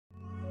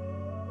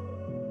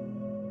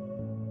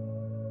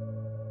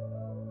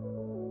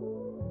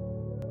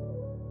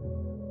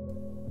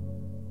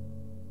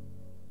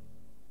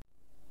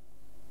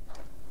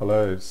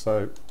Hello,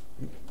 so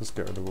let's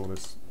get rid of all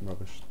this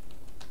rubbish.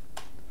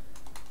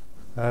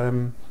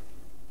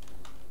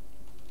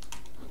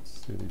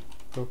 CD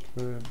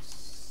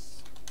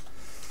documents,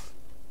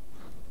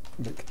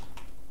 make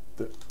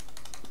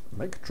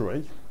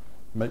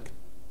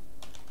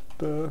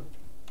the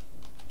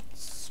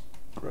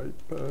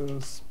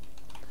scrapers,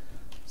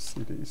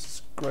 CD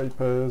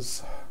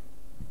scrapers,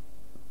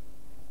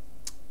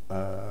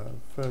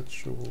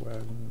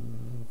 virtualenv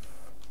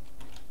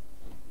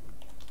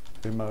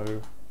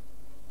demo.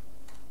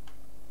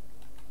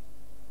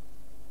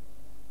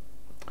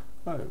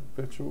 Oh,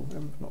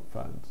 virtualenv not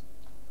found.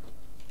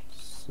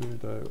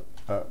 Sudo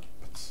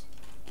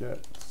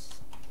apt-get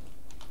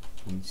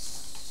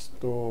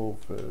install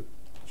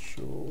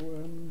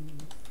virtualenv.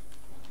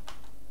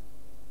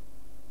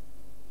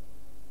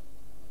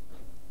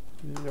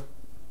 Yep.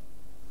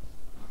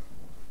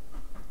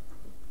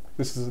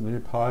 This is a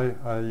new Pi.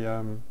 I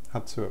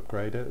had to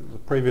upgrade it. The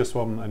previous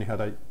one only had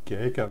 8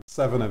 gig and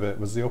 7 of it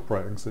was the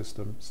operating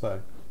system.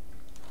 So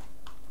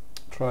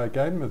try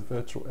again with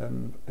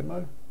virtualenv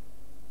immo.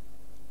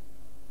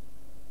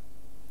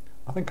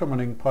 I think I'm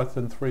running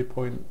Python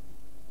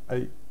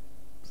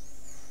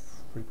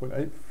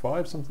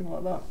 3.85, something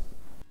like that.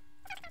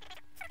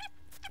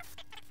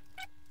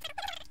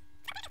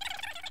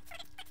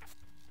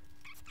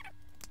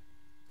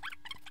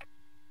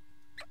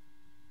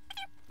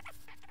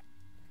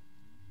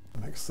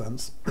 Makes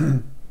sense.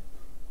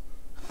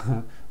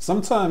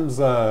 Sometimes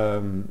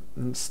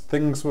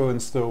things will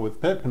install with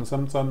pip and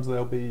sometimes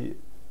they'll be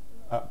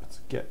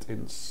apt-get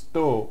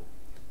install.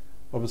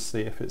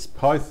 Obviously if it's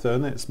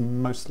Python it's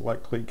most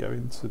likely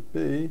going to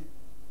be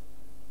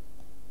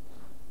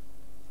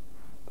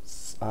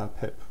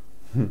pip.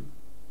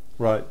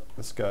 Right,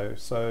 let's go.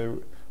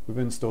 So we've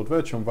installed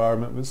virtual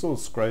environment, we've installed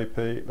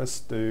Scrapy. Let's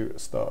do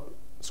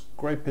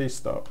Scrapy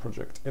start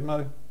project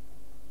immo.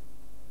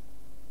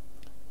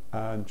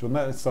 And you'll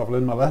notice I've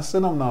learned my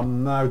lesson and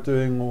I'm now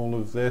doing all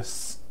of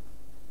this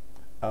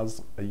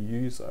as a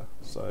user.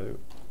 So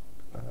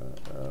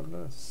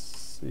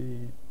let's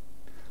see.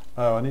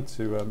 Oh, I need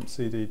to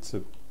cd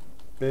to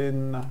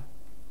bin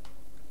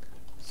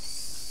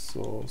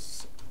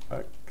source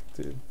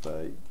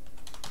activate.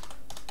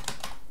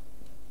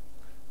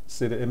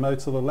 See the immo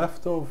to the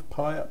left of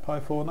Pi at Pi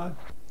 4 now.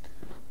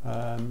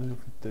 And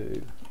if we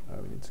do,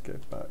 we need to go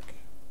back.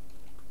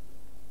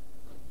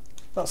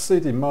 That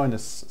cd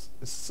minus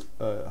is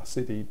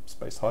cd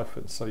space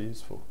hyphen, so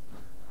useful.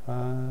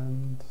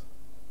 And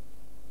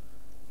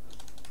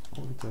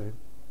what we do?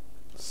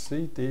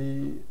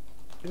 cd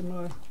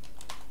immo.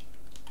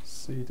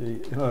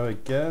 CD immo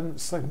again,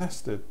 so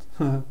nested.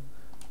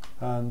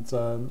 And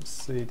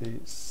CD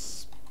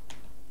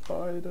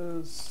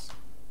spiders.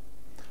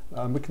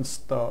 And we can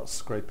start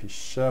Scrapy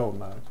shell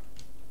now.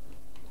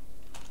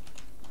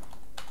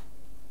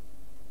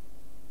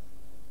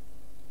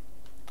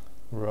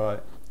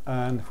 Right,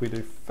 and if we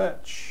do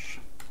fetch,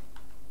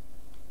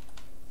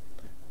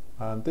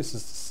 and this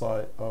is the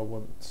site I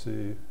want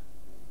to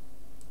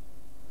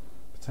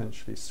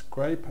potentially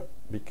scrape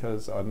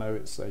because I know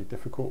it's a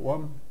difficult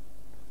one.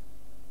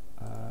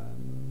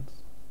 And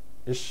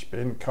ich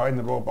bin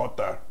kein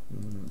Roboter.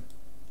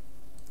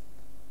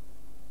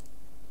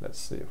 Let's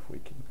see if we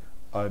can.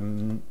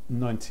 I'm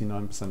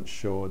 99%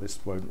 sure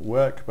this won't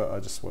work, but I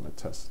just want to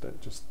test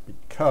it just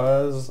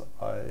because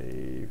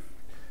I've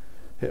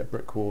hit a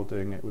brick wall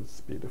doing it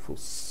with beautiful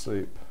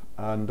soup,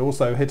 and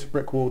also hit a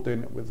brick wall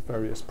doing it with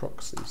various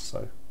proxies.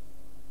 So,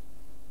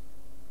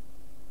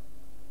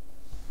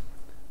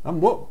 and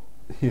what?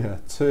 Yeah,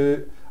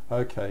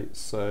 okay,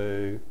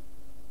 so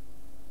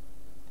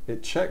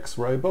it checks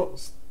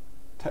robots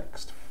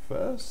text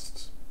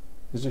first,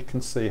 as you can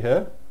see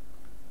here,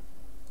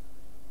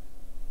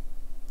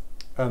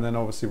 and then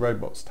obviously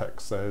robots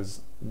text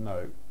says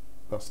no,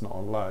 that's not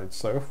allowed.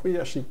 So if we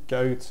actually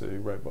go to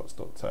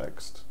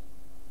robots.txt,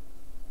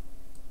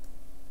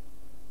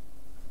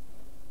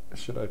 it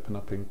should open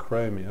up in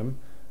Chromium,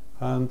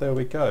 and there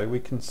we go. We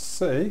can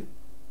see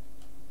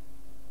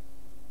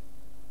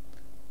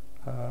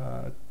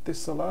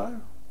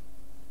disallow.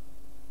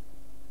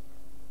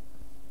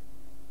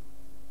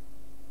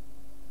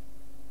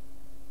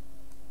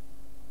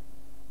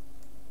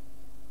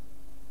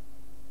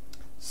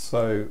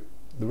 So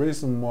the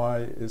reason why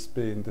it's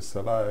being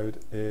disallowed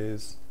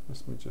is,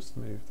 let me just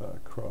move that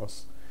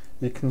across.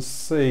 You can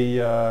see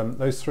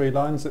those 3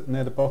 lines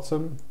near the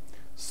bottom,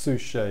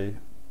 suche,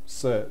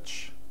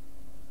 search.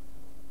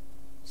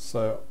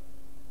 So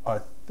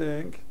I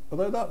think,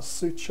 although that's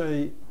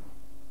suche /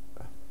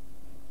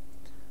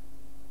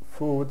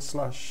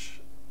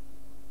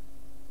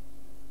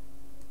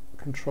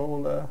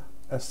 controller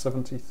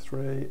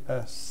S73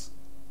 S.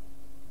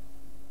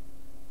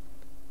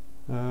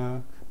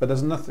 But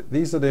there's nothing,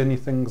 these are the only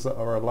things that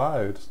are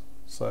allowed.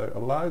 So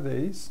allow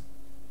these,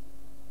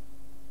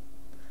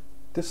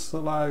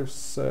 disallow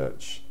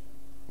search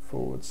 /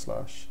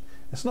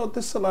 It's not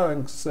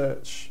disallowing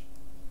search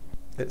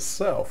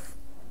itself.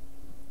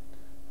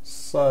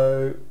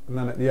 So, and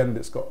then at the end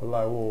it's got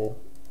allow all,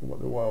 what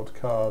the wild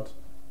card.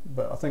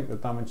 but I think the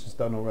damage is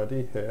done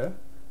already here.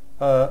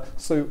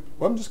 So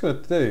what I'm just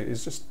going to do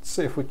is just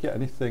see if we get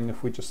anything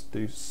if we just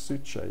do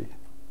suche.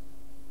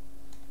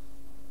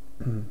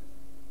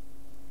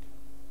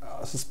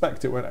 I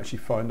suspect it won't actually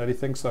find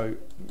anything, so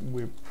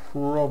we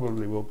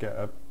probably will get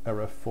an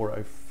error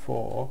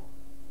 404.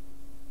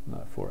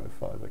 No,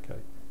 405, okay.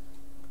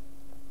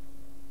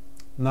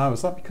 Now,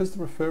 is that because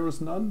the referrer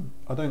is none?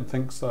 I don't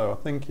think so. I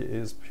think it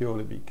is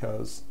purely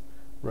because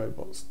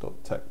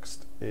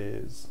robots.txt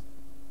is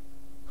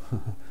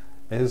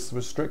is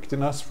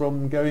restricting us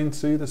from going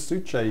to the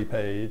suche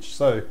page.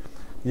 So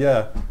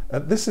yeah,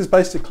 this is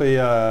basically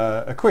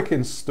a quick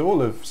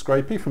install of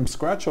Scrapy from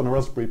scratch on a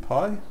Raspberry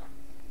Pi,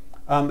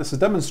 and it's a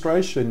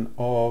demonstration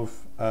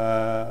of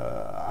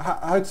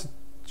how to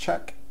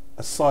check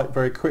a site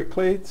very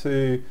quickly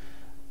to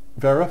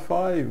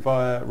verify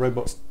via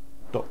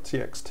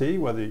robots.txt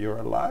whether you're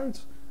allowed.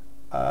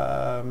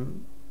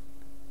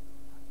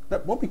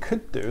 What we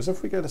could do is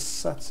if we go to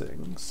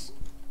settings,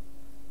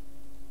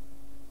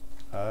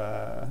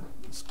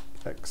 let's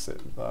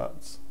exit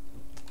that,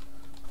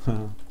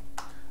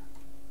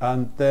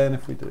 and then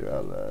if we do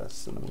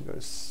ls, and then we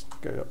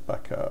go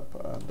back up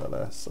and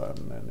ls,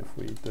 and then if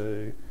we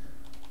do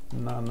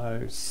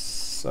nano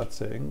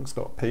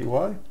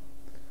settings.py,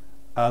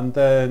 and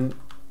then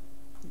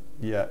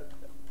yeah,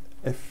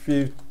 if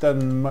you've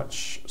done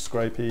much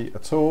Scrapy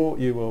at all,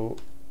 you will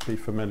be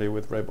familiar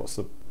with robots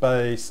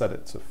obey, set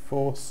it to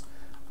force,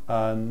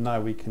 and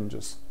now we can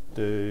just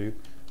do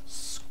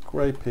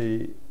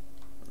Scrapy,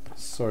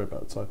 sorry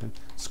about typing,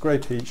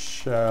 Scrapy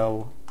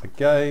shell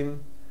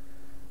again,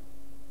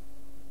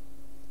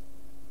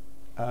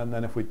 and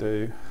then if we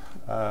do,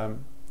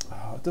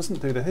 it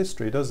doesn't do the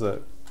history, does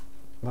it?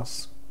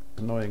 That's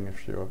annoying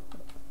if you're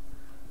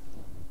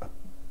a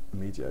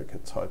mediocre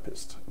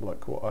typist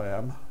like what I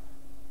am.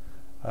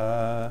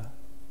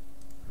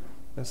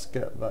 Let's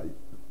get that.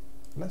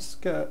 Let's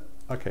get,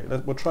 okay,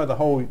 we'll try the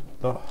whole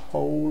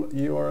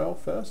URL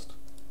first,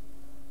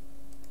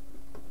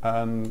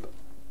 and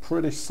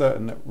pretty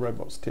certain that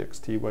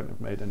robots.txt won't have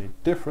made any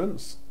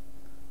difference,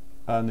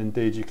 and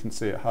indeed you can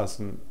see it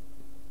hasn't.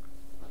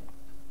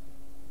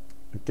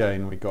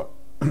 Again, we got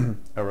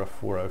error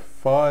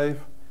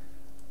 405,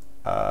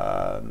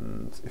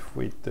 and if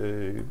we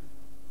do,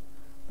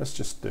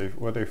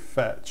 we'll do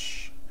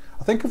fetch.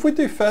 I think if we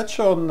do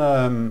fetch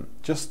on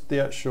just the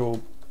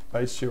actual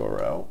base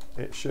URL,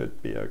 it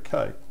should be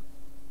okay.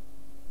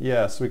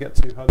 Yeah, so we get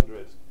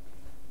 200.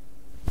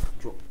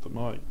 Drop the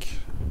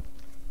mic,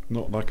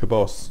 not like a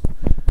boss.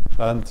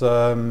 And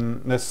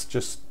let's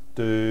just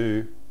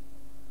do,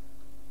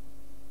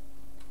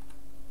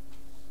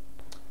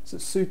 is it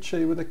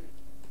suche with a,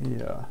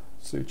 yeah,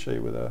 suche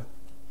with a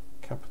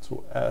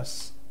capital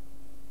S.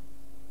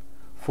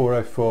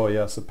 404,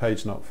 yes, a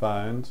page not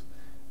found.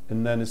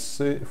 And then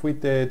if we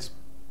did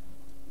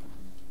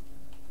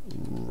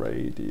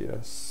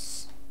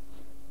radius,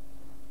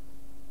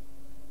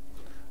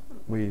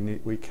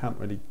 we can't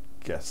really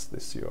guess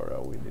this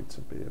URL. We need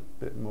to be a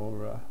bit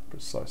more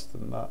precise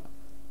than that.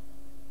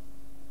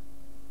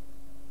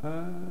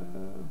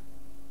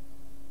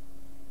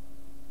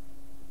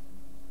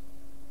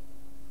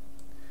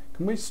 Can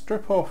we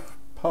strip off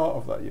part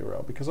of that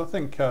URL? Because I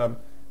think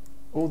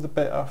all the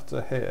bit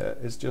after here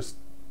is just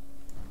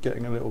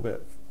getting a little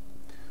bit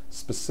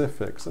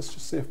specific. So let's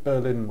just see if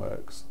Berlin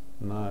works.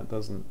 No, it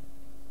doesn't.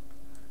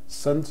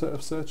 Center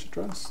of search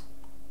address.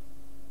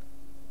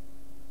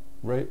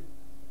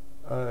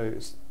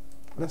 Let's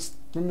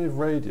remove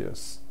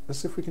radius. Let's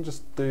see if we can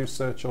just do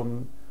search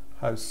on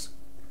house.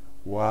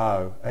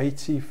 Wow,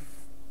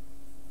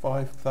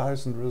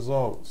 85,000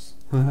 results.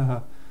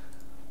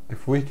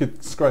 If we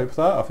could scrape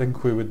that, I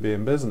think we would be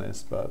in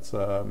business, but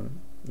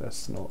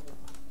let's not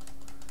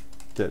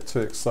get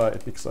too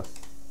excited, because I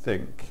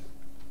think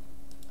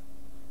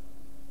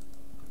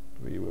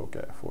we will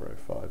get a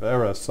 405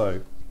 error.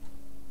 So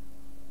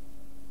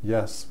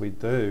yes, we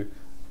do.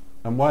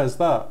 And why is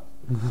that?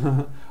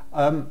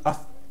 I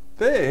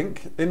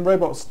think in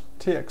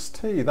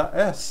robots.txt that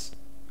S,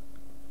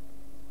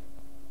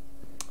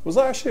 was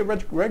that actually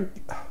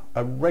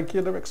a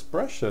regular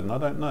expression? I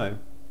don't know.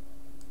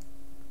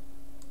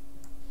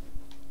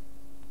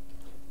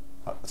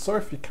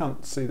 Sorry if you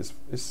can't see this.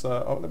 It's,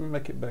 oh, let me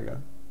make it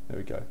bigger. There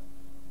we go.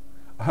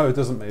 Oh, it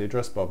doesn't make the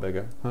address bar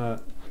bigger.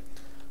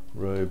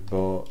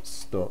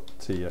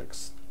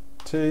 Robots.txt.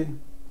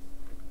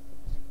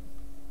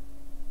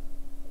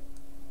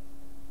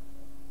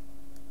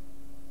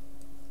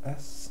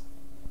 S.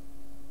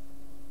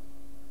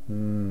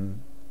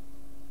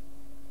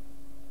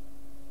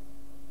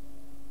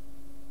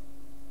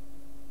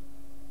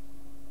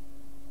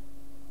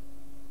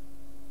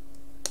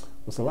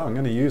 What's allowing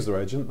any user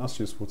agent? That's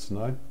useful to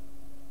know.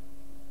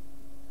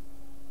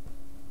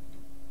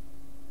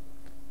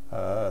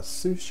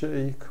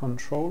 Suche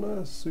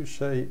controller,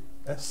 suche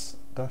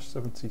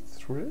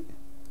S-73.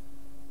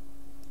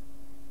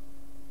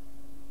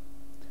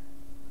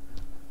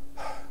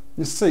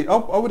 You see, I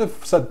would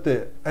have said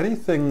that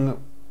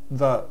anything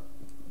that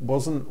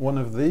wasn't one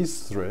of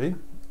these three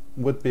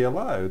would be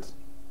allowed.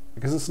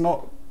 because it's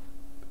not,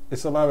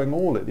 it's allowing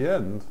all at the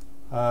end.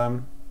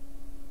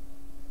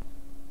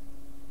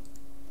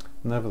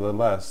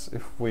 Nevertheless,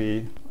 if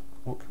we,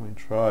 what can we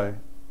try?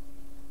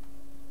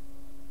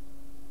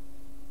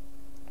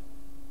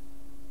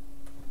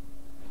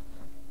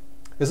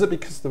 Is it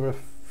because the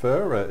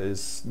referrer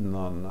is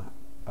none?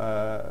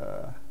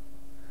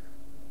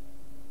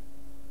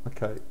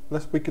 Okay,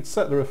 we could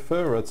set the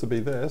referrer to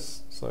be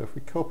this. So if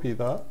we copy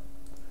that,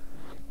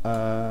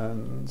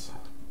 and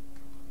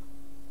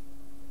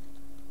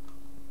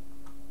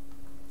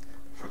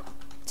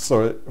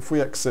sorry, if we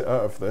exit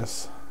out of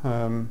this,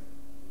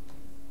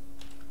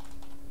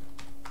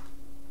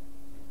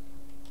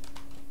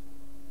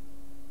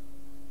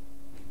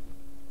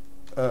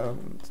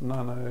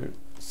 nano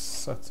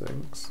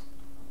settings.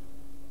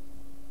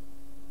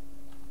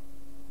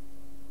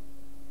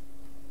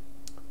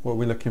 What are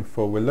we looking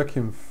for? We're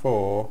looking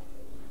for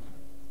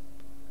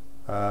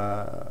we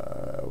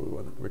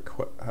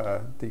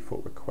want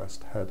default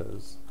request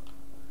headers.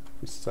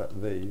 If we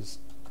set these,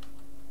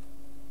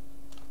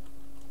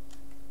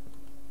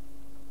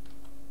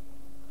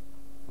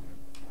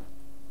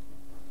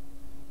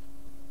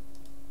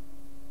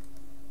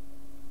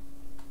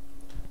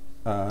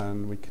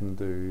 and we can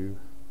do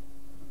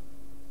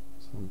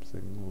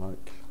something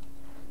like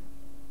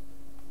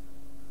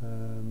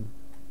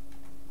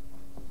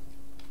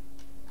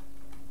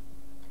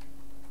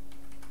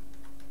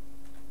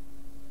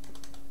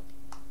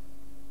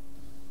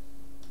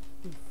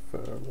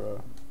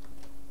for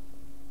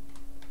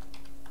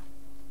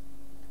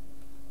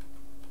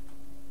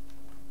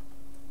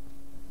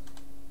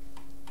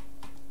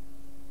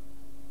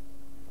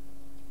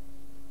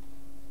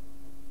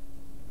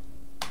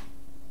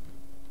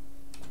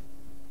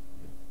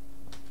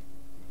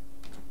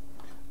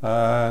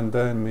and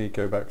then we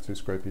go back to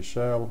Scrapy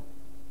shell,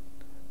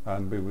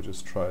 and we will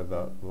just try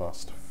that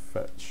last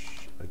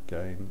fetch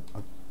again.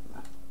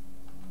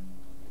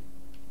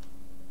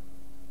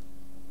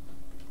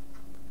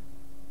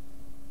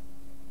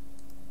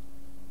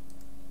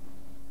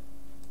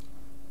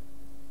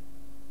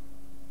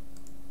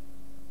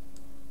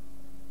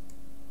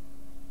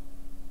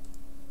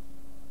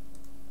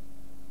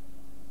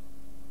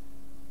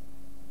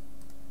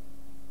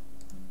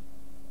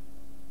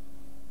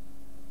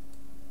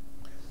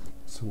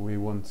 So we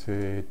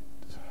wanted,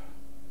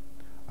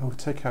 oh,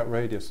 take out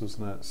radius,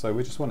 wasn't it? So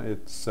we just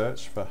wanted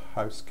search for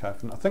house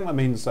calf. I think that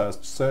means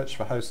search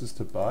for houses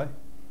to buy.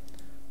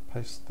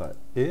 Paste that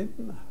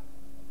in.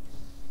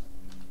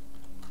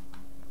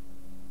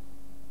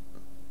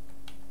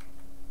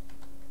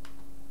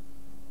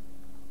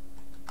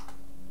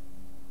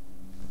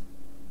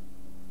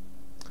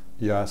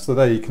 Yeah, so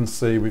there you can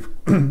see we've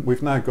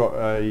we've now got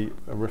a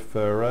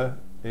referrer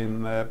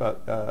in there,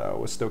 but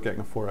we're still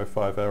getting a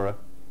 405 error.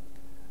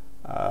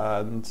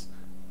 And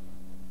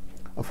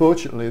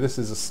unfortunately, this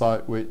is a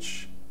site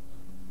which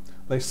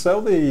they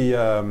sell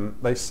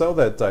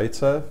their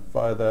data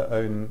via their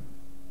own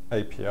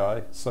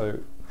API, so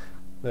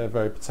they're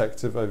very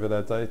protective over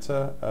their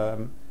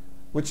data,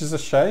 which is a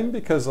shame,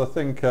 because I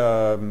think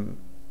you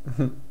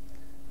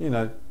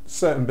know,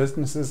 certain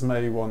businesses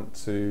may want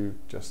to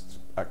just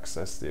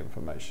access the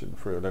information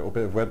through a little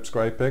bit of web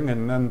scraping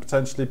and then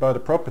potentially buy the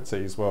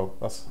properties. Well,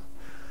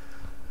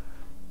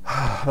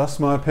 that's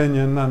my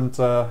opinion, and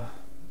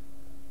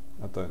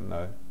I don't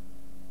know.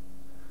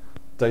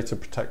 Data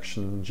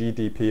protection,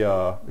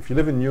 GDPR. If you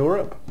live in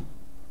Europe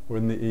or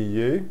in the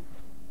EU,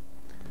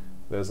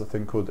 there's a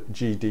thing called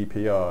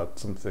GDPR,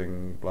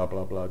 something blah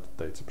blah blah,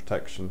 data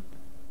protection.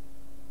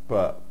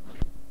 But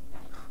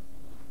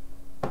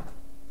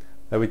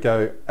there we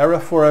go, error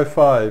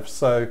 405.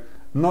 So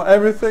not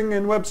everything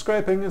in web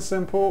scraping is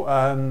simple,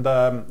 and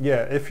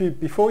yeah,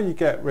 before you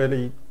get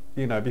really,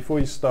 you know, before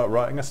you start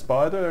writing a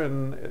spider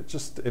and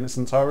just in its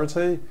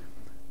entirety,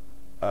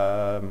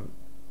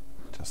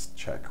 just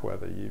check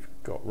whether you've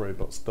got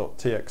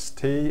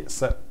robots.txt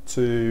set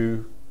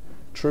to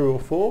true or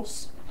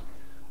false.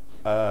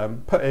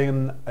 Put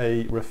in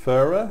a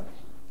referrer,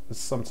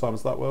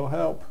 sometimes that will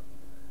help,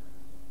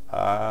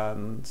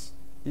 and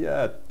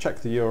yeah,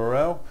 check the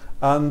URL.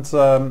 And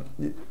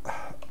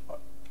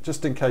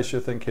just in case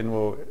you're thinking,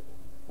 well,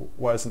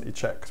 why isn't he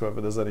checked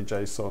whether there's any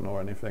JSON or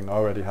anything? I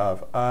already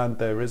have, and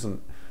there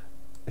isn't.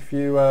 If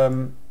you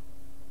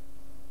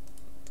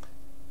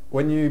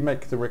when you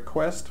make the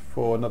request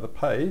for another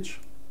page,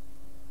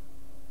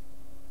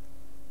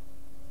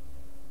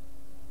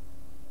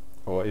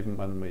 or even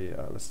when we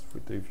if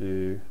we do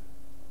view,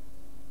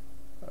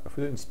 if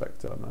we do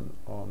inspect element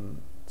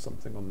on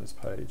something on this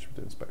page, we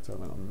do inspect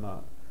element on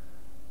that,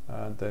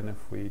 and then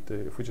if we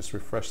just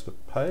refresh the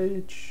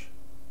page,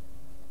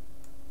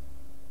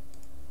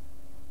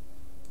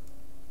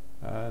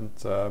 and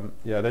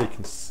yeah, there you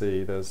can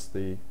see there's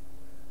the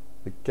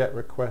get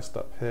request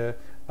up here,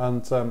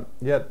 and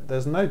yeah,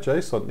 there's no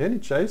JSON. The only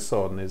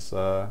JSON is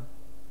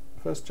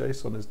first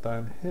JSON is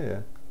down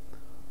here.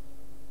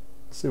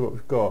 Let's see what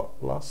we've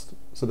got last.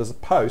 So there's a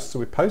post, so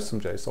we post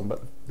some JSON,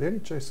 but the only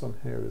JSON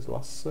here is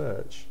last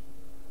search.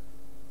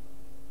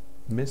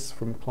 Miss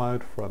from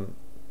CloudFront.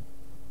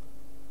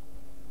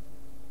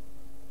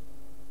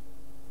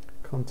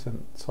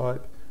 content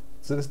type.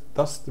 So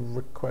that's the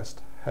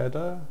request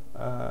header,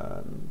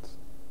 and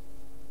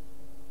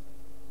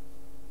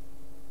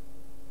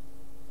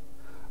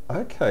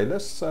okay,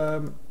 let's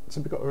so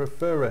we've got a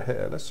referrer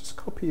here. Let's just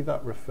copy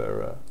that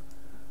referrer.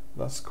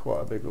 That's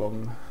quite a big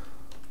long.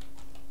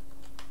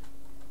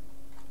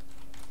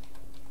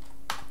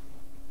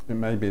 It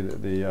may be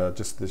that the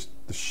just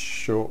the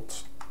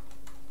short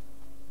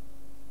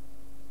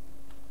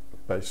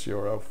base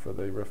URL for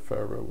the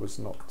referrer was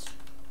not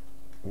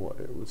what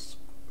it was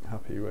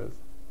happy with.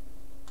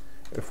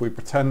 If we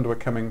pretend we're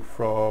coming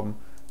from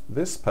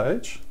this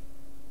page,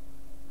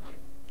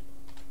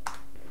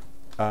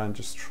 and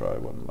just try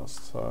one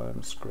last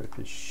time,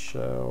 Scrapy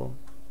shell,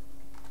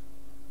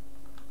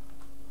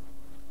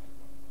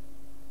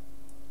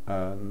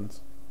 and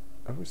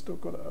have we still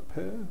got it up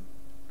here?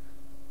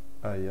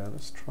 Yeah,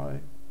 let's try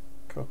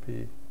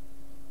copy.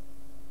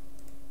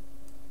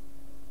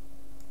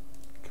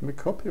 Can we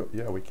copy it?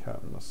 Yeah, we can.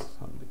 That's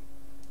handy.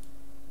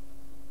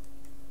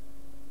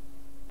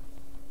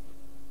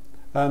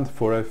 And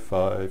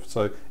 405.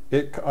 So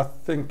I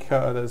think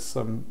there's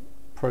some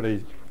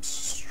pretty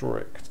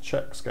strict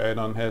checks going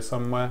on here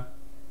somewhere.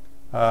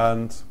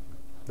 And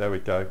there we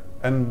go.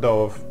 End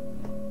of.